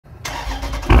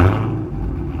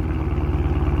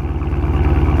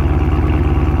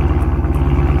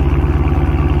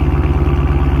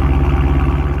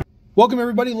Welcome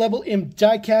everybody, Level M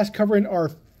Diecast, covering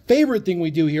our favorite thing we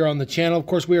do here on the channel. Of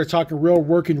course, we are talking real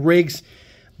working rigs.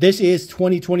 This is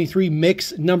 2023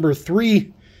 mix number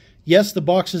 3. Yes, the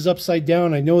box is upside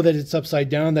down. I know that it's upside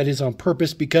down. That is on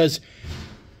purpose because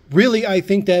really I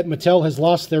think that Mattel has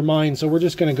lost their mind. So we're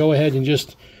just going to go ahead and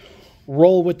just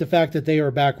roll with the fact that they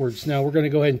are backwards. Now we're going to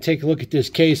go ahead and take a look at this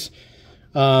case.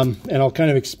 And I'll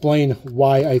kind of explain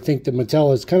why I think that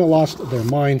Mattel has kind of lost their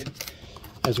mind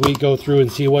as we go through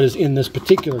and see what is in this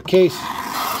particular case.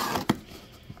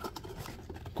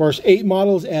 Of course, 8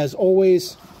 models as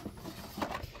always.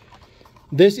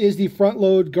 This is the front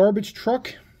load garbage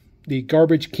truck, the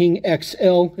Garbage King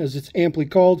XL as it's amply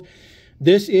called.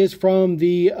 This is from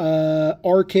the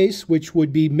R case, which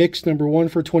would be mix number 1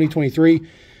 for 2023.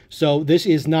 So this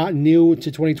is not new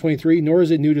to 2023, nor is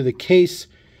it new to the case.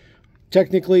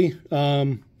 Technically,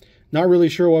 not really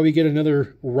sure why we get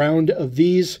another round of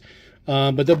these.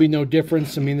 But there'll be no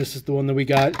difference. I mean, this is the one that we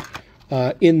got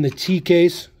in the T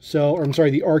case. So, or I'm sorry,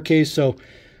 the R case. So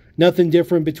nothing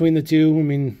different between the two. I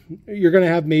mean, you're going to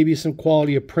have maybe some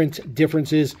quality of print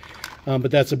differences, but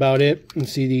that's about it. And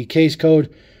see the case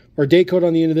code or date code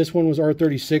on the end of this one was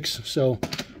R36. So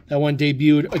that one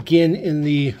debuted again in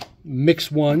the mix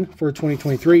 1 for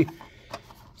 2023.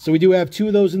 So we do have 2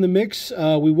 of those in the mix.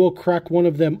 We will crack one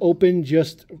of them open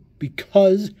just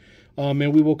because.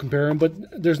 And we will compare them,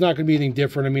 but there's not going to be anything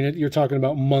different. I mean, you're talking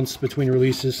about months between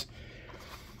releases.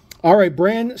 All right,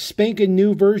 brand spanking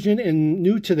new version and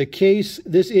new to the case.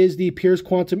 This is the Pierce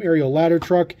Quantum Aerial Ladder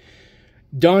Truck,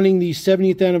 donning the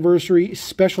 70th anniversary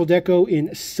special deco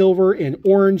in silver and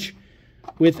orange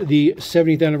with the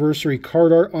 70th anniversary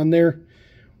card art on there.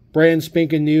 Brand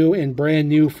spanking new and brand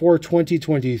new for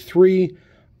 2023.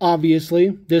 Obviously,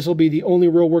 this will be the only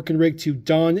real working rig to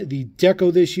don the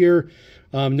deco this year.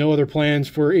 No other plans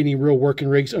for any real working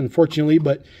rigs, unfortunately,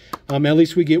 but at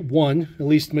least we get one. At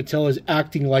least Mattel is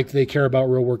acting like they care about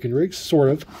real working rigs, sort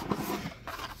of.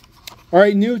 All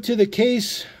right, new to the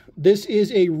case. This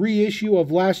is a reissue of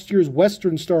last year's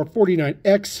Western Star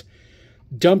 49X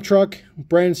dump truck.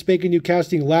 Brand spanking new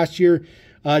casting last year,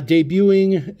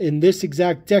 debuting in this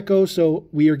exact deco, so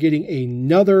we are getting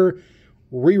another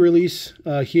re-release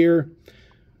here.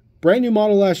 Brand new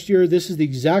model last year. This is the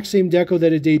exact same deco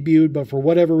that it debuted, but for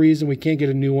whatever reason, we can't get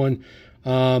a new one,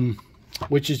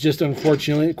 which is just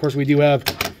unfortunate. Of course, we do have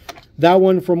that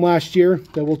one from last year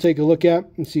that we'll take a look at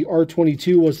and see.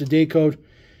 R22 was the day code.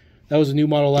 That was a new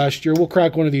model last year. We'll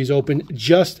crack one of these open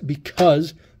just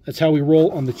because that's how we roll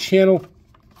on the channel.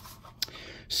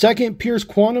 Second, Pierce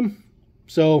Quantum.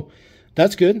 So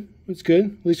that's good. That's good.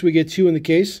 At least we get 2 in the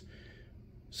case.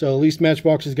 So at least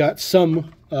Matchbox has got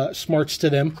some smarts to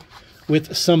them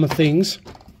with some things.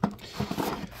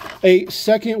 A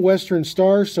second Western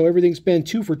Star, so everything's been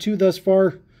 2 for 2 thus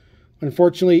far.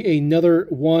 Unfortunately, another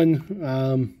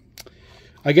one.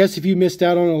 I guess if you missed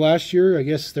out on it last year, I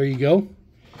guess there you go.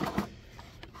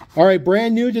 All right,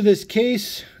 brand new to this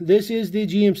case. This is the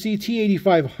GMC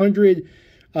T8500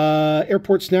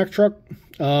 airport snack truck.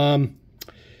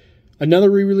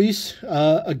 Another re-release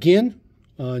again.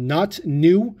 Not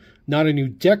new, not a new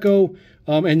deco,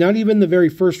 and not even the very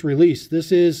first release.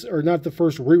 This is, or not the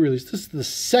first re-release, this is the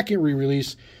second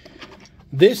re-release.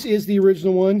 This is the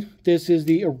original one. This is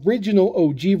the original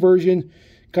OG version.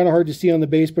 Kind of hard to see on the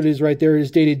base, but it is right there. It is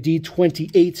dated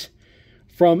D28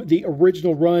 from the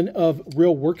original run of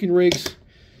Real Working Rigs.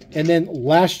 And then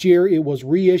last year it was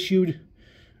reissued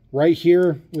right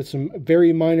here with some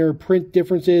very minor print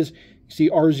differences. You see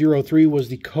R03 was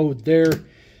the code there.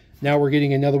 Now we're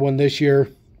getting another one this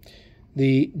year.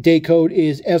 The day code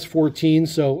is S14,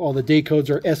 so all the day codes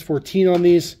are S14 on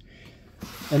these.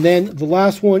 And then the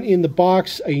last one in the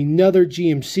box, another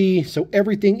GMC. So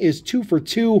everything is 2 for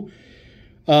 2.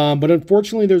 But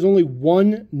unfortunately, there's only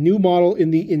one new model in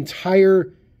the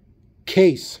entire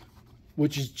case,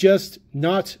 which is just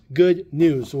not good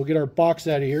news. So we'll get our box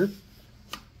out of here.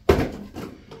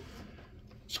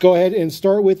 Let's go ahead and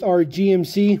start with our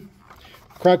GMC.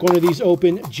 Crack one of these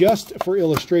open just for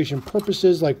illustration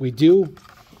purposes like we do.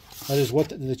 That is what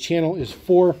the channel is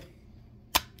for.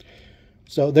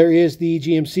 So there is the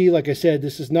GMC. Like I said,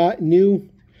 this is not new.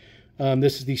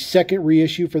 This is the second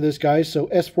reissue for this guy. So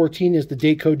S14 is the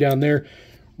date code down there.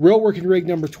 Real Working Rig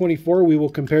number 24. We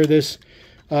will compare this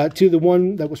to the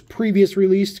one that was previous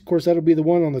released. Of course, that'll be the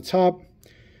one on the top.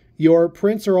 Your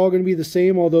prints are all going to be the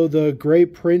same, although the gray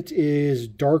print is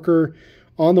darker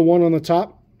on the one on the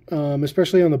top.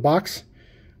 Especially on the box,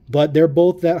 but they're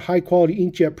both that high quality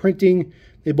inkjet printing.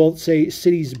 They both say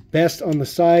City's Best on the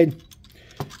side.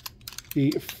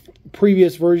 The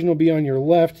previous version will be on your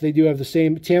left. They do have the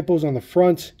same tampos on the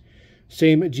front.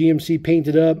 Same GMC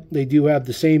painted up. They do have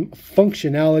the same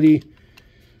functionality.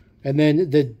 And then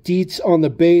the deets on the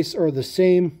base are the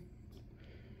same.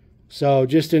 So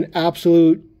just an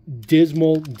absolute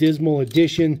dismal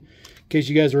addition. In case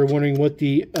you guys are wondering what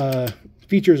the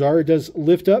features are, it does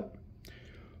lift up,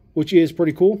 which is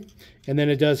pretty cool. And then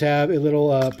it does have a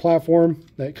little platform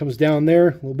that comes down there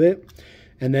a little bit.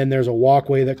 And then there's a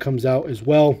walkway that comes out as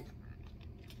well,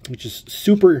 which is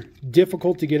super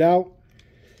difficult to get out.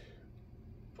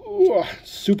 Ooh,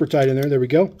 super tight in there. There we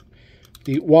go.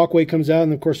 The walkway comes out,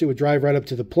 and of course it would drive right up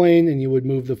to the plane, and you would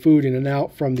move the food in and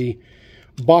out from the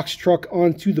box truck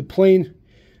onto the plane.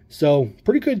 So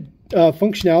pretty good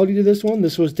functionality to this one.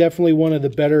 This was definitely one of the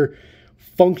better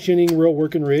functioning real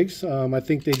working rigs. I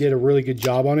think they did a really good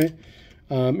job on it.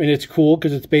 And it's cool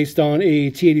because it's based on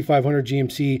a T8500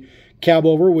 GMC cab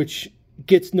over, which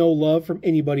gets no love from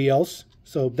anybody else.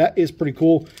 So that is pretty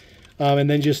cool. And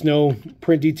then just no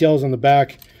print details on the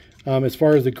back. As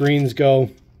far as the greens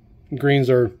go, greens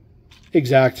are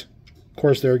exact. Of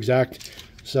course, they're exact.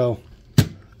 So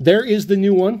there is the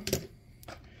new one.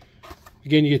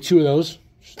 Again, you get two of those.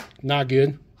 Not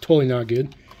good. Totally not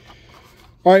good.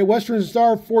 All right, Western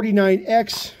Star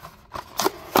 49X.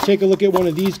 Take a look at one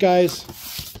of these guys.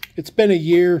 It's been a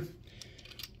year.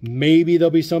 Maybe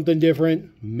there'll be something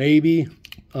different. Maybe.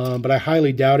 But I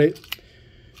highly doubt it.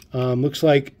 Looks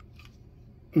like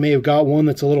I may have got one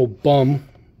that's a little bum.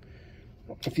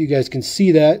 If you guys can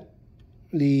see that.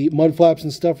 The mud flaps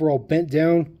and stuff are all bent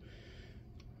down.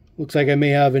 Looks like I may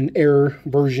have an error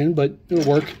version, but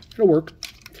it'll work. It'll work.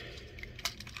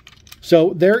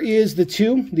 So there is the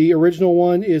two. The original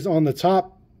one is on the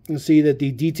top. You can see that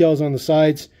the details on the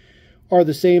sides are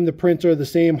the same. The prints are the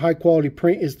same. High quality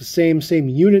print is the same. Same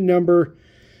unit number.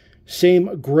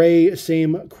 Same gray,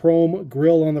 same chrome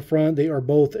grille on the front. They are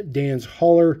both Dan's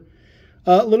Holler.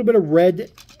 A little bit of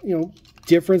red,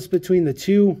 difference between the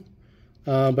two,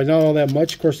 but not all that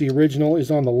much. Of course, the original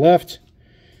is on the left.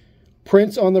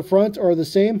 Prints on the front are the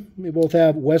same. They both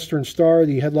have Western Star.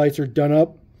 The headlights are done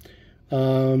up.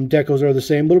 Decals are the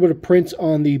same. A little bit of prints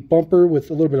on the bumper with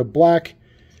a little bit of black.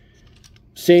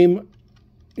 Same,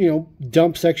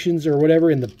 dump sections or whatever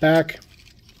in the back.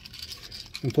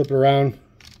 And flip it around.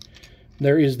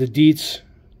 There is the deets.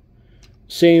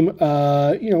 Same,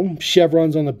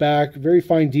 chevrons on the back. Very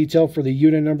fine detail for the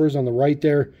unit numbers on the right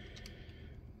there.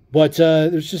 But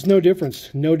there's just no difference.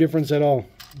 No difference at all.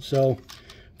 So,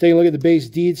 taking a look at the base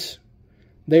deets.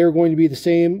 They are going to be the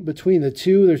same between the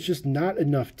two. There's just not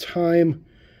enough time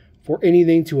for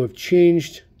anything to have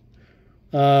changed.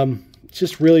 It's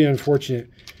just really unfortunate.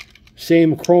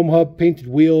 Same chrome hub, painted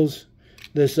wheels.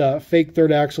 This fake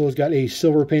third axle has got a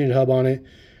silver painted hub on it.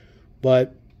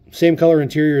 But same color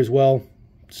interior as well.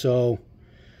 So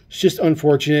it's just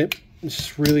unfortunate. It's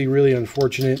just really, really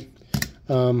unfortunate.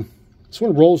 This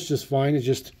one rolls just fine. It's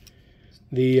just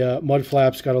the mud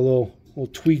flaps got a little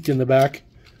tweaked in the back.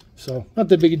 So not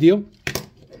that big a deal.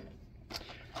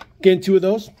 Again, two of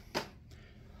those.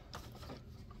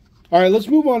 All right, let's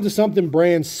move on to something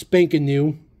brand spanking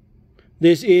new.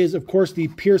 This is, of course, the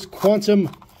Pierce Quantum.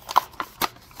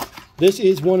 This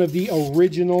is one of the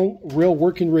original real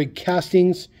working rig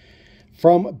castings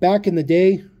from back in the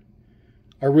day.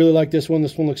 I really like this one.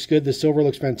 This one looks good. The silver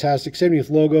looks fantastic. 70th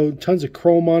logo, tons of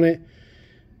chrome on it.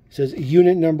 It says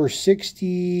unit number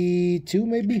 62,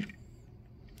 maybe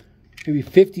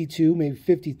 52, maybe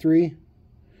 53,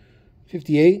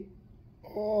 58.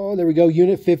 Oh, there we go.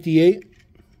 Unit 58.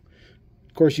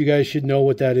 Of course, you guys should know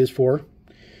what that is for.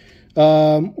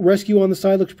 Rescue on the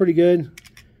side looks pretty good.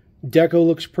 Deco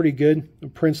looks pretty good. The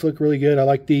prints look really good. I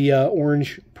like the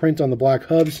orange print on the black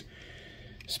hubs.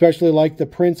 Especially like the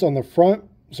prints on the front.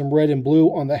 Some red and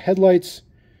blue on the headlights.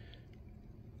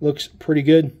 Looks pretty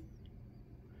good.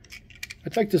 I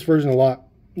like this version a lot.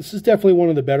 This is definitely one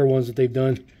of the better ones that they've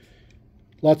done.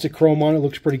 Lots of chrome on it.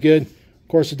 Looks pretty good. Of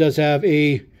course, it does have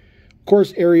a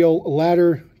aerial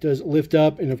ladder. It does lift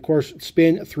up and, of course,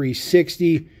 spin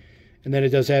 360. And then it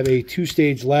does have a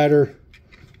two-stage ladder,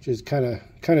 which is kind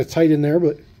of tight in there,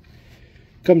 but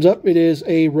comes up. It is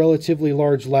a relatively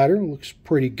large ladder. Looks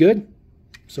pretty good.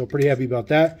 So pretty happy about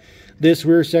that. This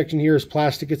rear section here is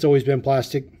plastic. It's always been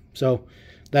plastic. So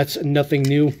that's nothing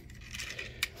new.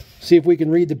 See if we can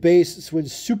read the base. This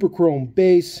was super chrome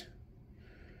base.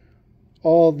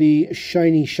 All the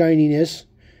shininess.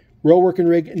 Real working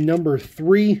rig number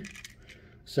 3.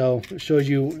 So it shows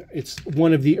you it's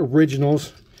one of the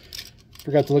originals.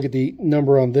 Forgot to look at the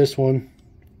number on this one.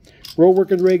 Real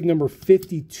working rig number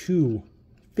 52.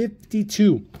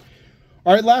 52.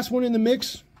 All right, last one in the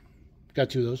mix. Got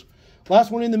two of those.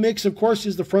 Last one in the mix, of course,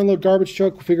 is the front load garbage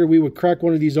truck. We figured we would crack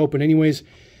one of these open anyways.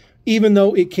 even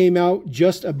though it came out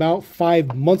just about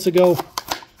 5 months ago,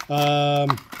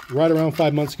 right around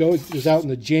 5 months ago. It was out in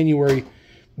the January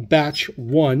batch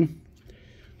 1.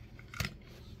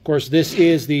 Of course, this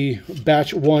is the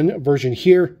batch 1 version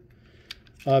here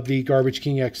of the Garbage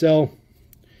King XL.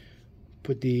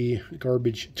 Put the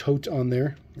garbage tote on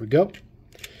there. There we go.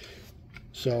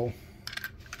 So,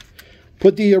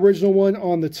 put the original one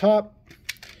on the top.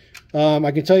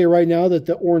 I can tell you right now that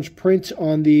the orange print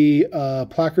on the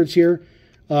placards here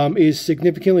is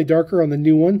significantly darker on the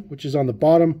new one, which is on the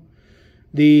bottom.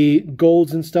 The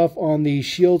golds and stuff on the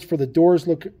shields for the doors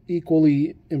look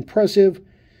equally impressive.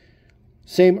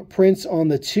 Same prints on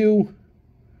the two.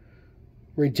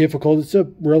 Very difficult. It's a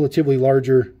relatively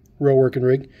larger real working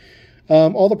rig.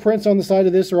 All the prints on the side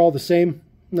of this are all the same.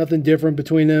 Nothing different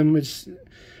between them. It's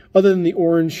other than the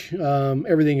orange,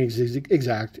 everything is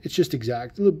exact. It's just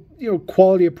exact. You know,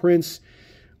 quality of prints,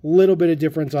 a little bit of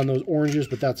difference on those oranges,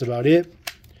 but that's about it.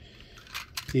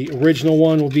 The original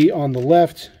one will be on the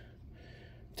left.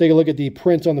 Take a look at the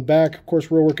print on the back. Of course,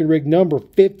 real working rig number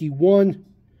 51.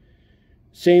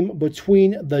 Same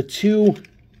between the two.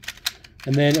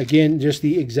 And then again, just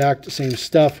the exact same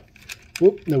stuff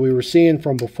that we were seeing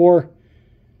from before,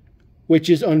 which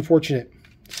is unfortunate.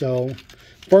 So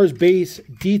as far as base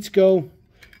deets go,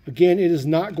 again, it is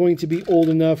not going to be old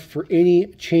enough for any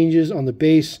changes on the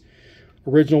base.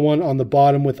 Original one on the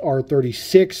bottom with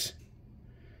R36.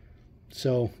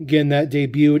 So again, that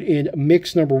debuted in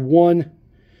mix number 1.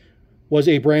 Was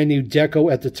a brand new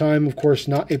deco at the time. Of course,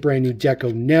 not a brand new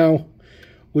deco now,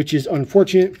 which is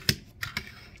unfortunate.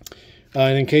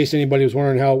 And in case anybody was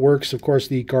wondering how it works, of course,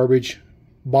 the garbage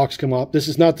box come up. This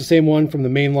is not the same one from the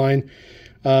mainline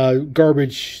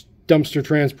garbage dumpster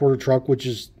transporter truck, which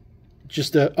is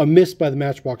just a miss by the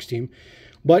Matchbox team.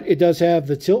 But it does have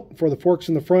the tilt for the forks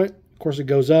in the front. Of course, it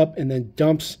goes up and then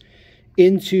dumps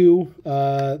into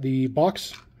the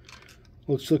box.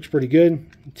 Looks pretty good.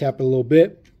 Tap it a little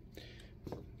bit.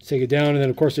 Take it down, and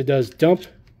then of course it does dump,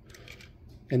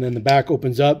 and then the back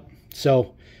opens up.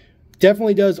 So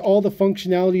definitely does all the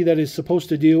functionality that it's supposed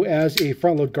to do as a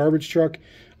front load garbage truck.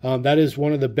 That is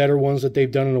one of the better ones that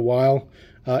they've done in a while.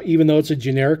 Even though it's a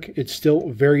generic, it's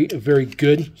still very, very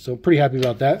good. So pretty happy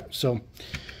about that. So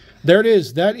there it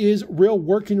is. That is Real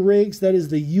Working Rigs. That is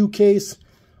the U case.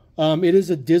 It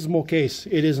is a dismal case.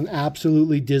 It is an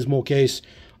absolutely dismal case.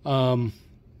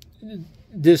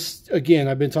 This, again,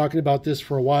 I've been talking about this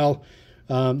for a while.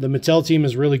 The Mattel team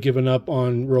has really given up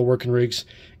on Real Working Rigs,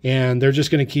 and they're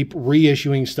just going to keep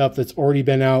reissuing stuff that's already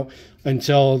been out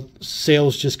until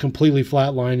sales just completely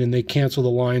flatline and they cancel the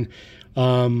line,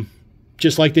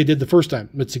 just like they did the first time.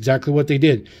 That's exactly what they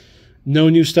did. No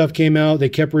new stuff came out. They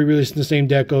kept re-releasing the same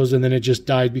decos, and then it just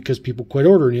died because people quit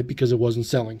ordering it because it wasn't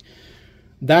selling.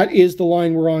 That is the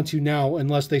line we're on to now,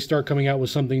 unless they start coming out with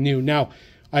something new. Now,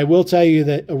 I will tell you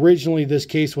that originally this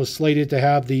case was slated to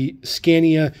have the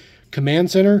Scania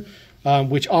Command Center,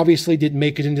 which obviously didn't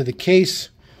make it into the case.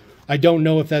 I don't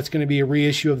know if that's going to be a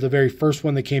reissue of the very first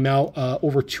one that came out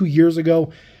over 2 years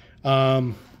ago.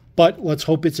 But let's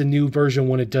hope it's a new version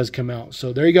when it does come out.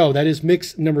 So there you go. That is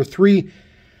mix number 3,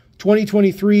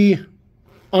 2023.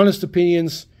 Honest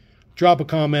opinions. Drop a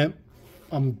comment.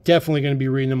 I'm definitely going to be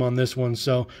reading them on this one.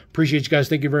 So appreciate you guys.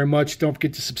 Thank you very much. Don't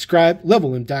forget to subscribe.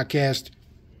 Level M.cast.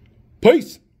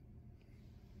 Peace.